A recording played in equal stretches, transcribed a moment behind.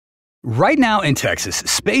Right now in Texas,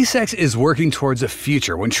 SpaceX is working towards a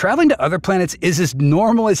future when traveling to other planets is as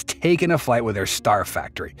normal as taking a flight with their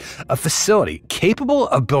Starfactory, a facility capable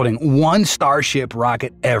of building one Starship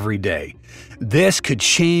rocket every day. This could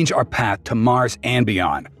change our path to Mars and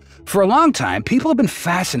beyond. For a long time, people have been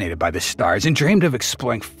fascinated by the stars and dreamed of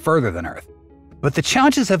exploring further than Earth. But the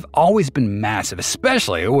challenges have always been massive,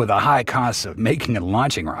 especially with the high costs of making and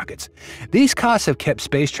launching rockets. These costs have kept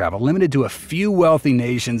space travel limited to a few wealthy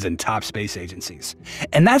nations and top space agencies.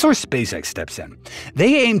 And that's where SpaceX steps in.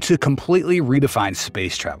 They aim to completely redefine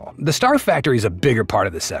space travel. The Starfactory is a bigger part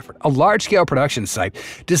of this effort, a large-scale production site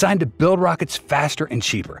designed to build rockets faster and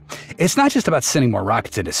cheaper. It's not just about sending more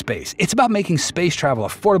rockets into space, it's about making space travel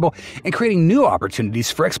affordable and creating new opportunities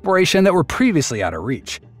for exploration that were previously out of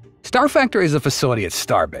reach. Starfactory is a facility at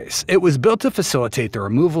Starbase. It was built to facilitate the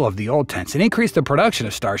removal of the old tents and increase the production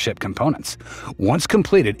of Starship components. Once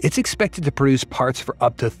completed, it's expected to produce parts for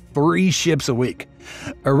up to 3 ships a week.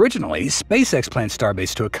 Originally, SpaceX planned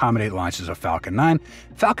Starbase to accommodate launches of Falcon 9,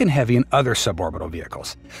 Falcon Heavy, and other suborbital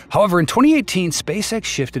vehicles. However, in 2018, SpaceX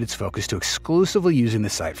shifted its focus to exclusively using the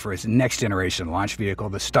site for its next-generation launch vehicle,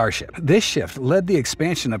 the Starship. This shift led the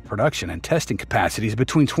expansion of production and testing capacities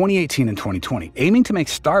between 2018 and 2020, aiming to make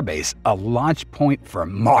Starbase a launch point for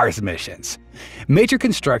Mars missions. Major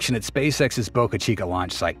construction at SpaceX's Boca Chica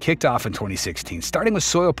launch site kicked off in 2016, starting with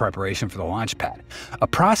soil preparation for the launch pad, a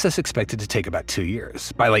process expected to take about 2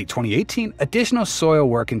 years. By late 2018, additional soil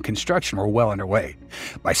work and construction were well underway.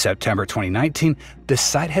 By September 2019, the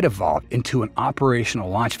site had evolved into an operational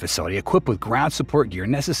launch facility equipped with ground support gear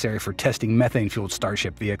necessary for testing methane-fueled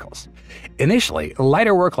Starship vehicles. Initially,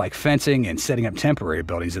 lighter work like fencing and setting up temporary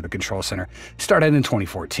buildings at the control center started in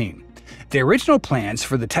 2014. The original plans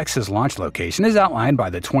for the Texas launch location, as outlined by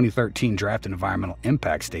the 2013 Draft Environmental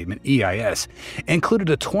Impact Statement (EIS), included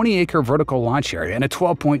a 20-acre vertical launch area and a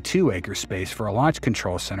 12.2-acre space for a launch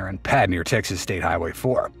control center and pad near Texas State Highway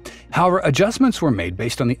 4. However, adjustments were made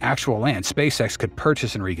based on the actual land SpaceX could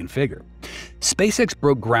purchase and reconfigure. SpaceX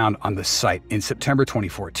broke ground on the site in September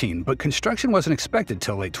 2014, but construction wasn't expected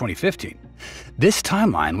till late 2015. This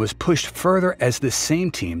timeline was pushed further as the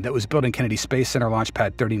same team that was building Kennedy Space Center Launch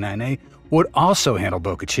Pad 39A would also handle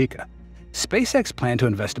Boca Chica. SpaceX planned to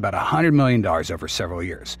invest about $100 million over several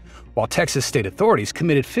years, while Texas state authorities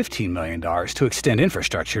committed $15 million to extend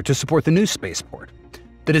infrastructure to support the new spaceport.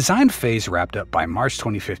 The design phase wrapped up by March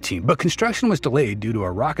 2015, but construction was delayed due to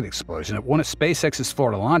a rocket explosion at one of SpaceX's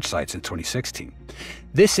Florida launch sites in 2016.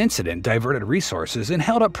 This incident diverted resources and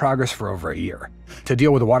held up progress for over a year. To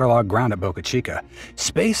deal with the waterlogged ground at Boca Chica,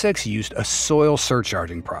 SpaceX used a soil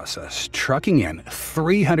surcharging process, trucking in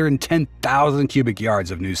 310,000 cubic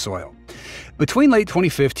yards of new soil. Between late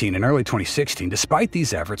 2015 and early 2016, despite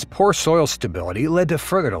these efforts, poor soil stability led to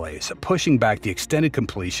further delays, pushing back the extended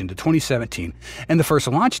completion to 2017 and the first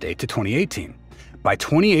launch date to 2018. By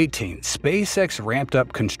 2018, SpaceX ramped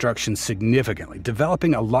up construction significantly,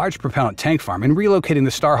 developing a large propellant tank farm and relocating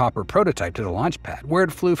the Starhopper prototype to the launch pad, where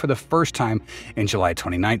it flew for the first time in July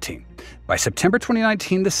 2019. By September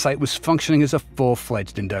 2019, the site was functioning as a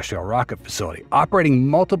full-fledged industrial rocket facility, operating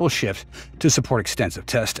multiple shifts to support extensive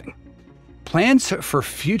testing. Plans for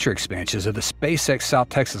future expansions of the SpaceX South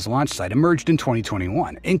Texas launch site emerged in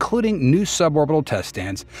 2021, including new suborbital test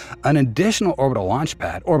stands, an additional orbital launch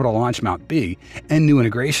pad, orbital launch mount B, and new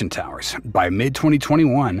integration towers. By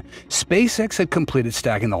mid-2021, SpaceX had completed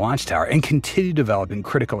stacking the launch tower and continued developing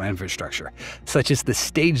critical infrastructure, such as the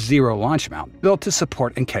Stage 0 launch mount, built to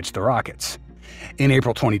support and catch the rockets. In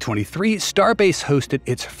April 2023, Starbase hosted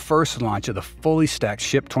its first launch of the fully stacked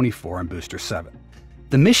Ship 24 and Booster 7.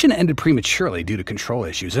 The mission ended prematurely due to control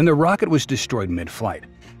issues, and the rocket was destroyed mid-flight,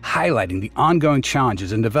 highlighting the ongoing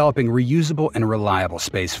challenges in developing reusable and reliable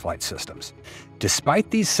spaceflight systems.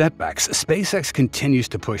 Despite these setbacks, SpaceX continues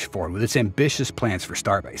to push forward with its ambitious plans for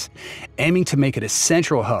Starbase, aiming to make it a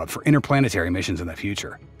central hub for interplanetary missions in the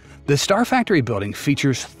future. The Starfactory building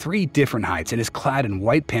features 3 different heights and is clad in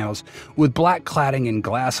white panels with black cladding and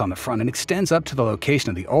glass on the front and extends up to the location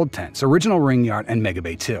of the old tents, original ring yard, and Mega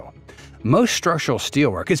Bay 2. Most structural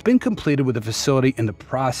steelwork has been completed with the facility in the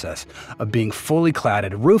process of being fully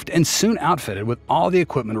cladded, roofed, and soon outfitted with all the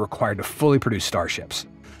equipment required to fully produce Starships.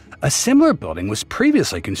 A similar building was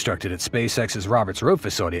previously constructed at SpaceX's Roberts Road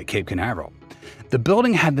facility at Cape Canaveral. The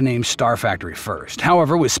building had the name Starfactory first.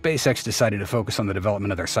 However, with SpaceX deciding to focus on the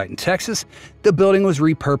development of their site in Texas, the building was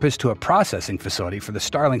repurposed to a processing facility for the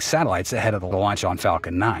Starlink satellites ahead of the launch on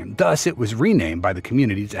Falcon 9. Thus, it was renamed by the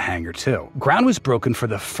community to Hangar 2. Ground was broken for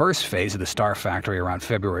the first phase of the Starfactory around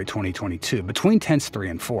February 2022, between Tents 3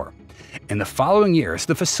 and 4. In the following years,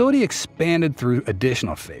 the facility expanded through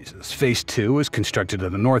additional phases. Phase 2 was constructed to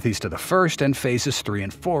the northeast of the first, and phases 3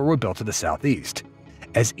 and 4 were built to the southeast.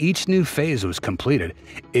 As each new phase was completed,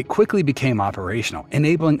 it quickly became operational,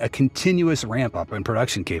 enabling a continuous ramp-up in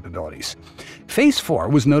production capabilities. Phase 4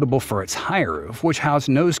 was notable for its higher roof, which housed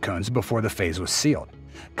nose cones before the phase was sealed.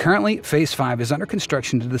 Currently, Phase 5 is under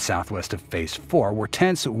construction to the southwest of Phase 4, where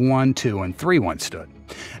tents 1, 2, and 3 once stood.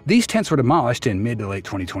 These tents were demolished in mid to late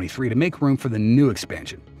 2023 to make room for the new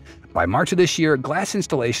expansion. By March of this year, glass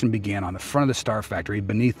installation began on the front of the Starfactory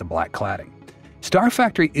beneath the black cladding.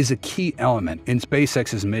 Starfactory is a key element in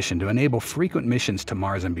SpaceX's mission to enable frequent missions to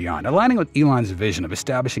Mars and beyond, aligning with Elon's vision of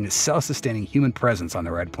establishing a self-sustaining human presence on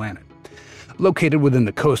the red planet. Located within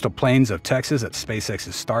the coastal plains of Texas at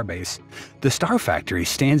SpaceX's Starbase, the Starfactory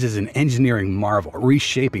stands as an engineering marvel,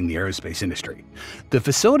 reshaping the aerospace industry. The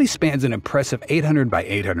facility spans an impressive 800 by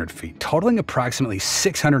 800 feet, totaling approximately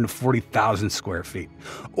 640,000 square feet,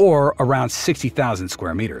 or around 60,000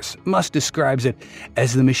 square meters. Musk describes it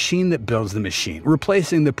as the machine that builds the machine,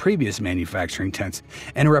 replacing the previous manufacturing tents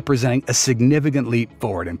and representing a significant leap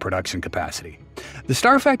forward in production capacity. The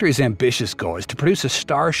Starfactory's ambitious goal is to produce a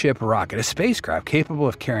Starship rocket, a spacecraft capable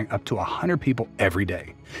of carrying up to 100 people every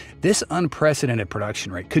day. This unprecedented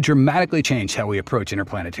production rate could dramatically change how we approach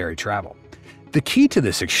interplanetary travel. The key to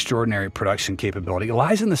this extraordinary production capability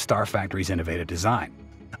lies in the Starfactory's innovative design.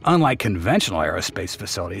 Unlike conventional aerospace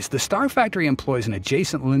facilities, the Starfactory employs an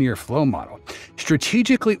adjacent linear flow model,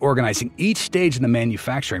 strategically organizing each stage in the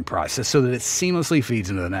manufacturing process so that it seamlessly feeds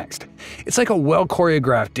into the next. It's like a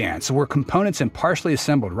well-choreographed dance where components and partially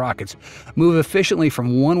assembled rockets move efficiently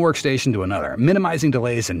from one workstation to another, minimizing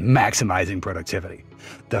delays and maximizing productivity.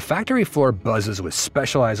 The factory floor buzzes with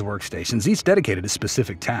specialized workstations, each dedicated to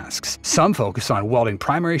specific tasks. Some focus on welding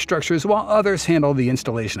primary structures, while others handle the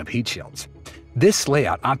installation of heat shields. This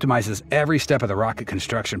layout optimizes every step of the rocket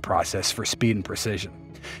construction process for speed and precision.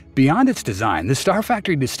 Beyond its design, the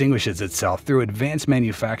Starfactory distinguishes itself through advanced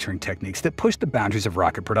manufacturing techniques that push the boundaries of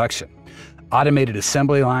rocket production. Automated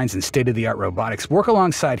assembly lines and state-of-the-art robotics work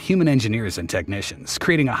alongside human engineers and technicians,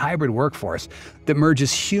 creating a hybrid workforce that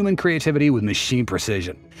merges human creativity with machine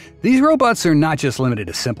precision. These robots are not just limited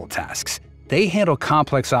to simple tasks. They handle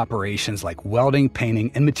complex operations like welding,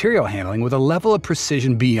 painting, and material handling with a level of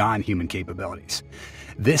precision beyond human capabilities.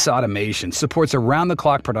 This automation supports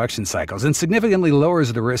around-the-clock production cycles and significantly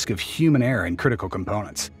lowers the risk of human error in critical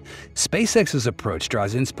components. SpaceX's approach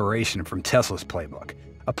draws inspiration from Tesla's playbook,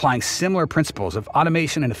 applying similar principles of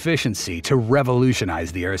automation and efficiency to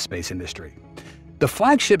revolutionize the aerospace industry. The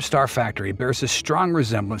flagship Starfactory bears a strong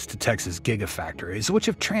resemblance to Texas gigafactories, which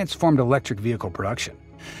have transformed electric vehicle production.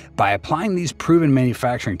 By applying these proven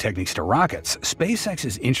manufacturing techniques to rockets, SpaceX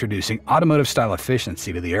is introducing automotive-style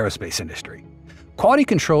efficiency to the aerospace industry. Quality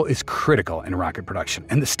control is critical in rocket production,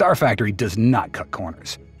 and the Starfactory does not cut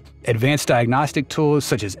corners. Advanced diagnostic tools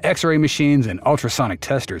such as X-ray machines and ultrasonic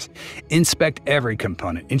testers inspect every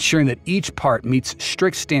component, ensuring that each part meets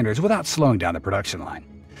strict standards without slowing down the production line.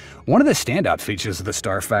 One of the standout features of the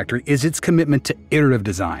Starfactory is its commitment to iterative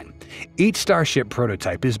design. Each Starship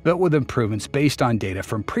prototype is built with improvements based on data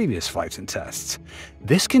from previous flights and tests.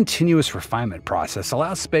 This continuous refinement process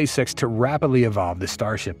allows SpaceX to rapidly evolve the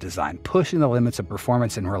Starship design, pushing the limits of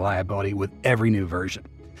performance and reliability with every new version.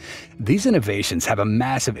 These innovations have a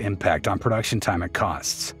massive impact on production time and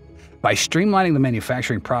costs. By streamlining the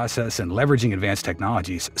manufacturing process and leveraging advanced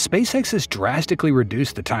technologies, SpaceX has drastically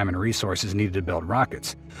reduced the time and resources needed to build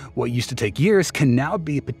rockets. What used to take years can now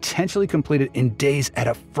be potentially completed in days at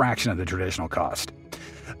a fraction of the traditional cost.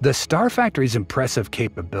 The Starfactory's impressive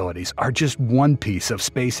capabilities are just one piece of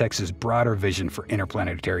SpaceX's broader vision for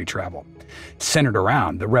interplanetary travel, centered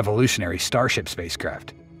around the revolutionary Starship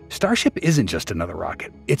spacecraft. Starship isn't just another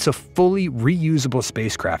rocket. It's a fully reusable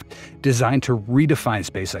spacecraft designed to redefine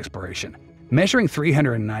space exploration. Measuring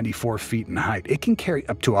 394 feet in height, it can carry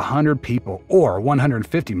up to 100 people or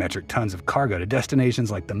 150 metric tons of cargo to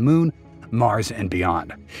destinations like the Moon, Mars, and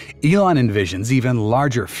beyond. Elon envisions even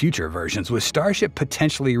larger future versions, with Starship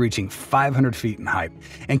potentially reaching 500 feet in height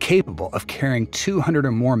and capable of carrying 200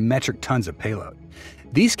 or more metric tons of payload.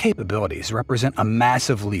 These capabilities represent a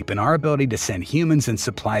massive leap in our ability to send humans and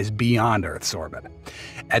supplies beyond Earth's orbit.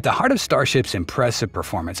 At the heart of Starship's impressive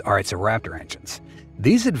performance are its Raptor engines.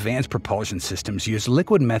 These advanced propulsion systems use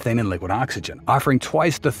liquid methane and liquid oxygen, offering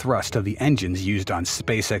twice the thrust of the engines used on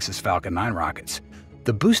SpaceX's Falcon 9 rockets.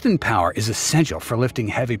 The boost in power is essential for lifting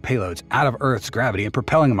heavy payloads out of Earth's gravity and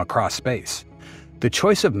propelling them across space. The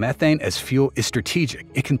choice of methane as fuel is strategic.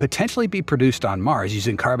 It can potentially be produced on Mars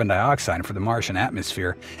using carbon dioxide from the Martian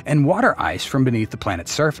atmosphere and water ice from beneath the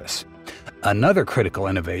planet's surface. Another critical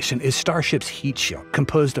innovation is Starship's heat shield,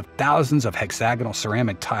 composed of thousands of hexagonal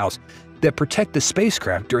ceramic tiles that protect the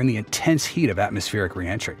spacecraft during the intense heat of atmospheric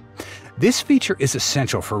reentry. This feature is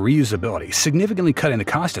essential for reusability, significantly cutting the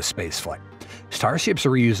cost of spaceflight. Starship's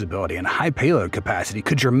reusability and high payload capacity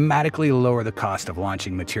could dramatically lower the cost of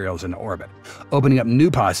launching materials into orbit, opening up new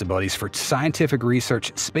possibilities for scientific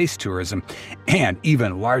research, space tourism, and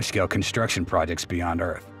even large-scale construction projects beyond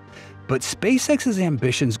Earth. But SpaceX's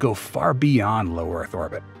ambitions go far beyond low Earth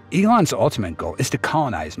orbit. Elon's ultimate goal is to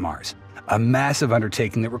colonize Mars, a massive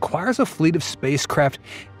undertaking that requires a fleet of spacecraft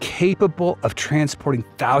capable of transporting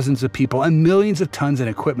thousands of people and millions of tons of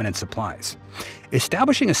equipment and supplies.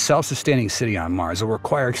 Establishing a self-sustaining city on Mars will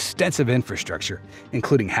require extensive infrastructure,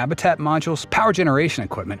 including habitat modules, power generation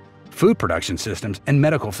equipment, food production systems, and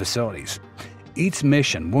medical facilities. Each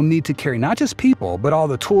mission will need to carry not just people, but all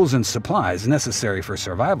the tools and supplies necessary for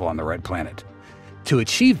survival on the red planet. To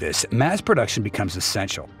achieve this, mass production becomes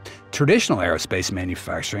essential. Traditional aerospace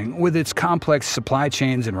manufacturing, with its complex supply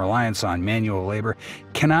chains and reliance on manual labor,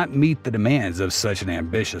 cannot meet the demands of such an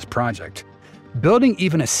ambitious project. Building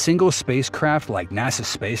even a single spacecraft like NASA's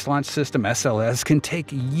Space Launch System (SLS) can take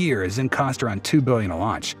years and cost around $2 billion a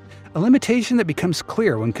launch, a limitation that becomes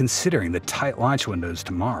clear when considering the tight launch windows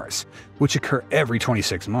to Mars, which occur every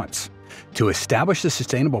 26 months. To establish a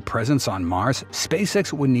sustainable presence on Mars,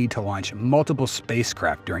 SpaceX would need to launch multiple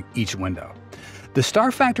spacecraft during each window. The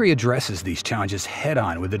Starfactory addresses these challenges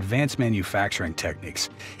head-on with advanced manufacturing techniques,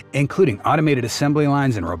 including automated assembly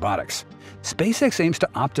lines and robotics. SpaceX aims to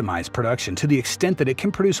optimize production to the extent that it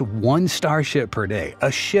can produce one Starship per day,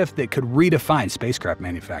 a shift that could redefine spacecraft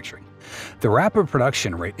manufacturing. The rapid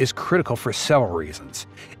production rate is critical for several reasons.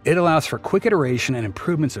 It allows for quick iteration and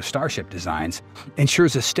improvements of Starship designs,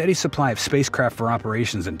 ensures a steady supply of spacecraft for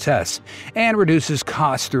operations and tests, and reduces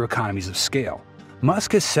costs through economies of scale.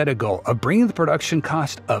 Musk has set a goal of bringing the production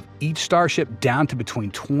cost of each Starship down to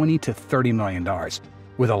between $20 to $30 million,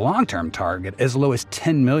 with a long-term target as low as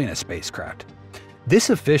 $10 million a spacecraft.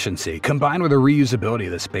 This efficiency, combined with the reusability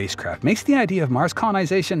of the spacecraft, makes the idea of Mars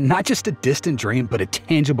colonization not just a distant dream, but a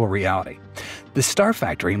tangible reality. The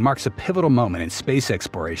Starfactory marks a pivotal moment in space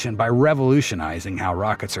exploration by revolutionizing how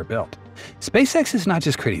rockets are built. SpaceX is not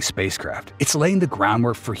just creating spacecraft, it's laying the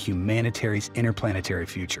groundwork for humanity's interplanetary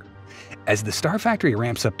future. As the Starfactory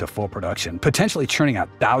ramps up to full production, potentially churning out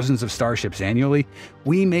thousands of Starships annually,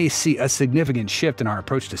 we may see a significant shift in our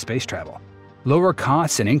approach to space travel. Lower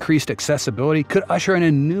costs and increased accessibility could usher in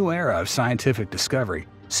a new era of scientific discovery,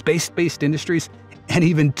 space-based industries, and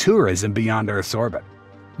even tourism beyond Earth's orbit.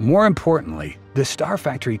 More importantly, the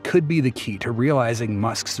Starfactory could be the key to realizing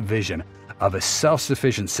Musk's vision of a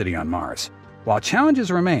self-sufficient city on Mars. While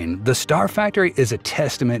challenges remain, the Starfactory is a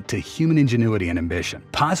testament to human ingenuity and ambition,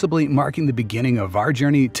 possibly marking the beginning of our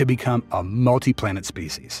journey to become a multi-planet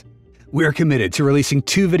species. We're committed to releasing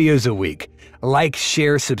 2 videos a week. Like,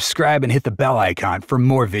 share, subscribe, and hit the bell icon for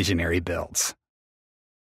more visionary builds.